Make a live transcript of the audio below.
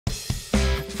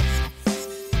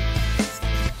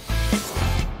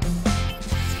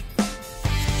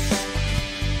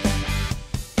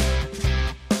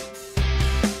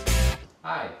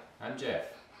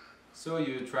So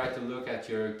you try to look at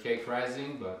your cake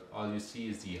rising, but all you see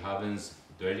is the oven's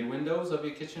dirty windows of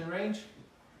your kitchen range.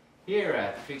 Here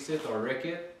at Fix It or Wreck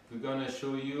It, we're gonna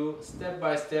show you step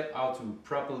by step how to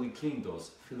properly clean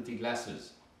those filthy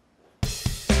glasses.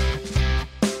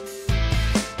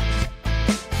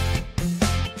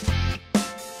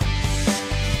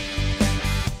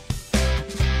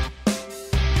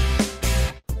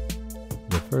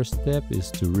 The first step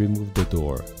is to remove the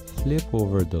door. Flip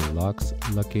over the locks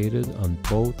located on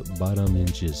both bottom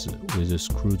hinges with a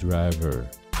screwdriver.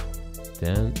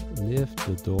 Then lift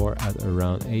the door at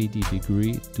around 80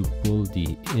 degrees to pull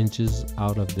the hinges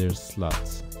out of their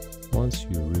slots. Once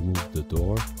you remove the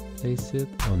door, place it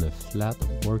on a flat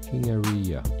working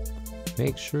area.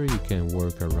 Make sure you can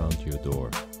work around your door.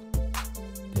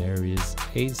 There is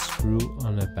 8 screws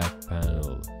on a back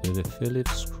panel. With a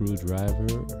Phillips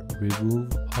screwdriver,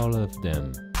 remove all of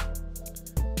them.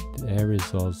 There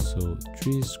is also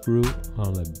 3 screws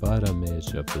on the bottom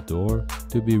edge of the door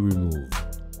to be removed.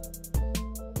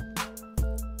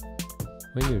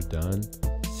 When you're done,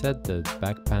 set the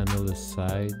back panel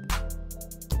aside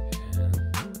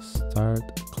and start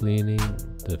cleaning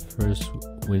the first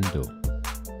window.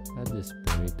 At this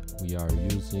point, we are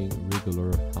using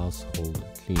regular household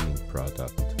cleaning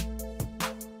product.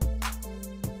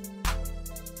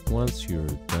 Once you're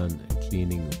done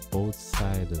cleaning both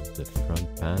sides of the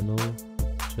front panel,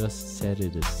 just set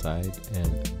it aside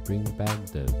and bring back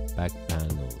the back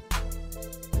panel.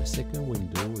 The second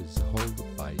window is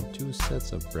held by 2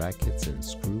 sets of brackets and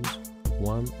screws,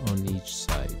 one on each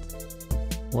side.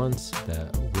 Once the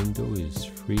window is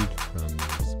freed from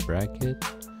its bracket,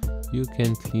 you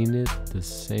can clean it the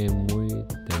same way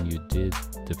than you did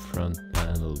the front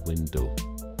panel window.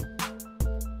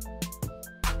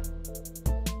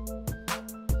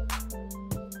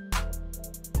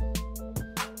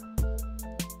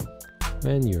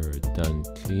 When you're done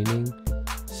cleaning,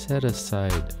 set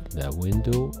aside the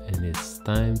window and it's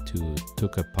time to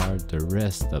take apart the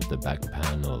rest of the back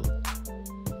panel.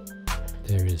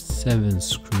 There is 7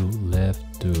 screws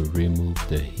left to remove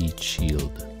the heat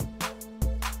shield.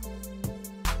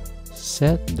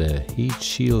 Set the heat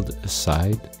shield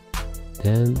aside,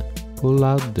 then pull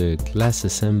out the glass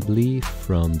assembly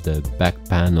from the back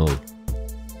panel.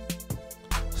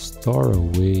 Store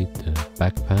away the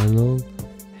back panel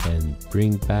and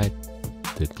bring back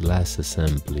the glass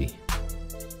assembly.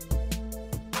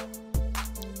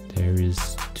 There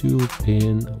is 2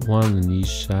 pins, one on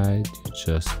each side. You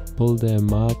just pull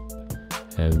them up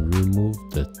and remove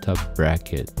the top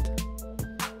bracket.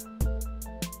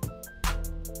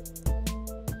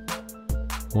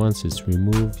 Once it's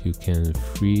removed, you can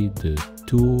free the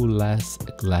 2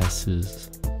 last glasses.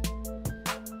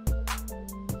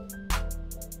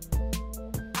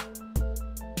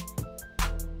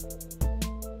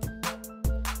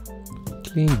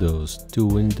 Clean those 2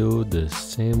 windows the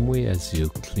same way as you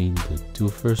cleaned the 2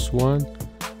 first one.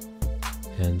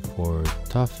 And for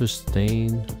tougher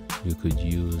stain, you could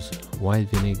use white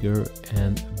vinegar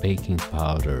and baking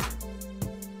powder.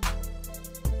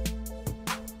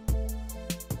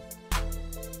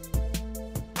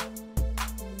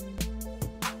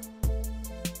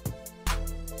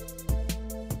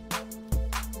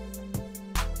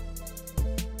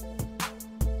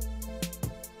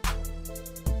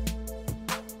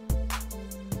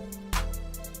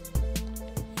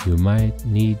 You might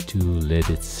need to let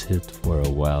it sit for a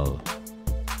while.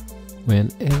 When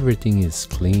everything is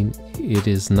clean, it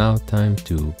is now time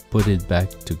to put it back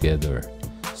together.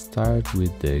 Start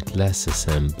with the glass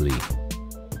assembly.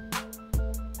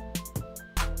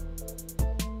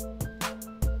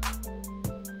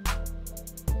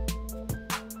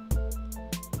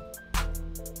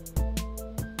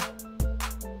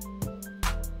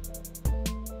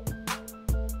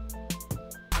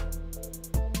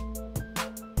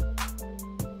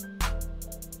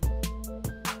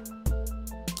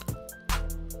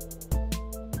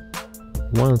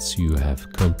 Once you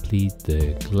have completed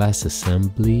the glass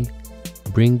assembly,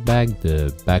 bring back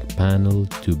the back panel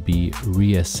to be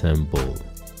reassembled.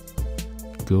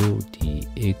 Go the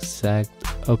exact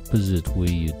opposite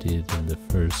way you did in the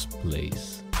first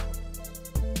place.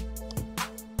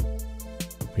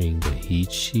 Bring the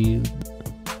heat shield.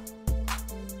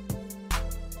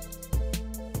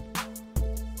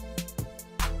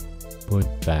 Put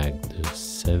back the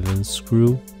 7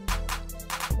 screw.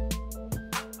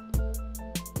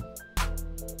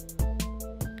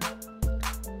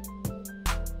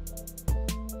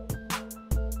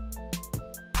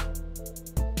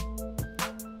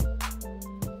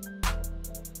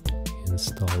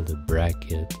 Install the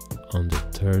bracket on the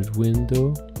 3rd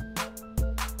window.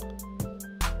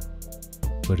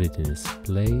 Put it in its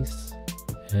place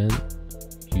and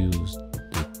use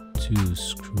the 2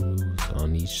 screws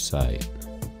on each side.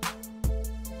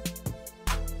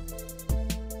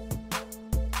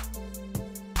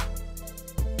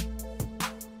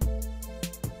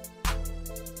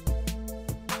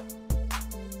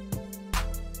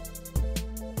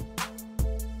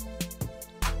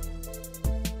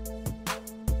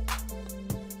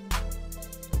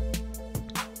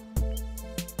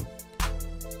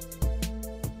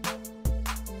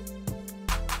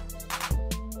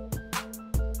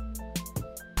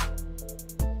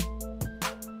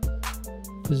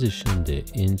 Position the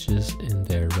hinges in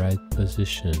their right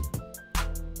position.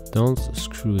 Don't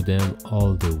screw them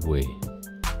all the way.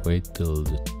 Wait till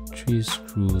the 3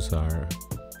 screws are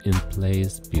in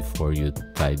place before you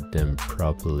tighten them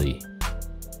properly.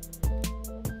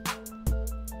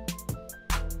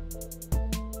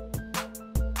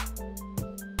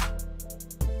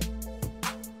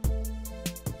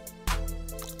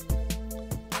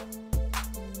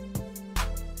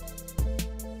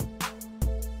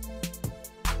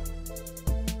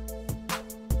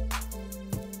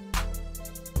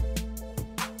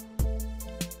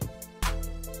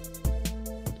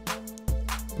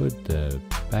 Put the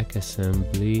back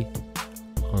assembly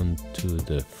onto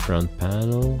the front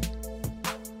panel.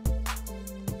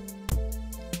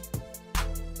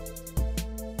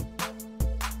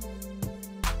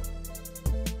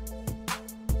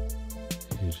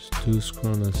 Here's 2 screws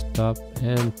on the top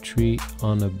and 3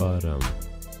 on the bottom.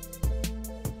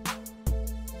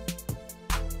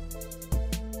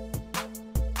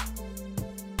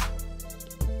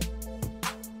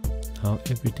 Now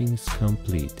everything is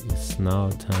complete. It's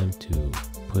now time to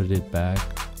put it back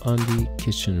on the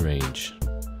kitchen range.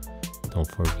 Don't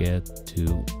forget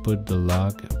to put the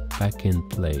lock back in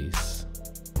place.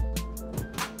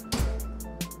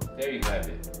 There you have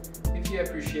it. If you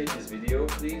appreciate this video,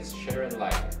 please share and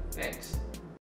like. Thanks.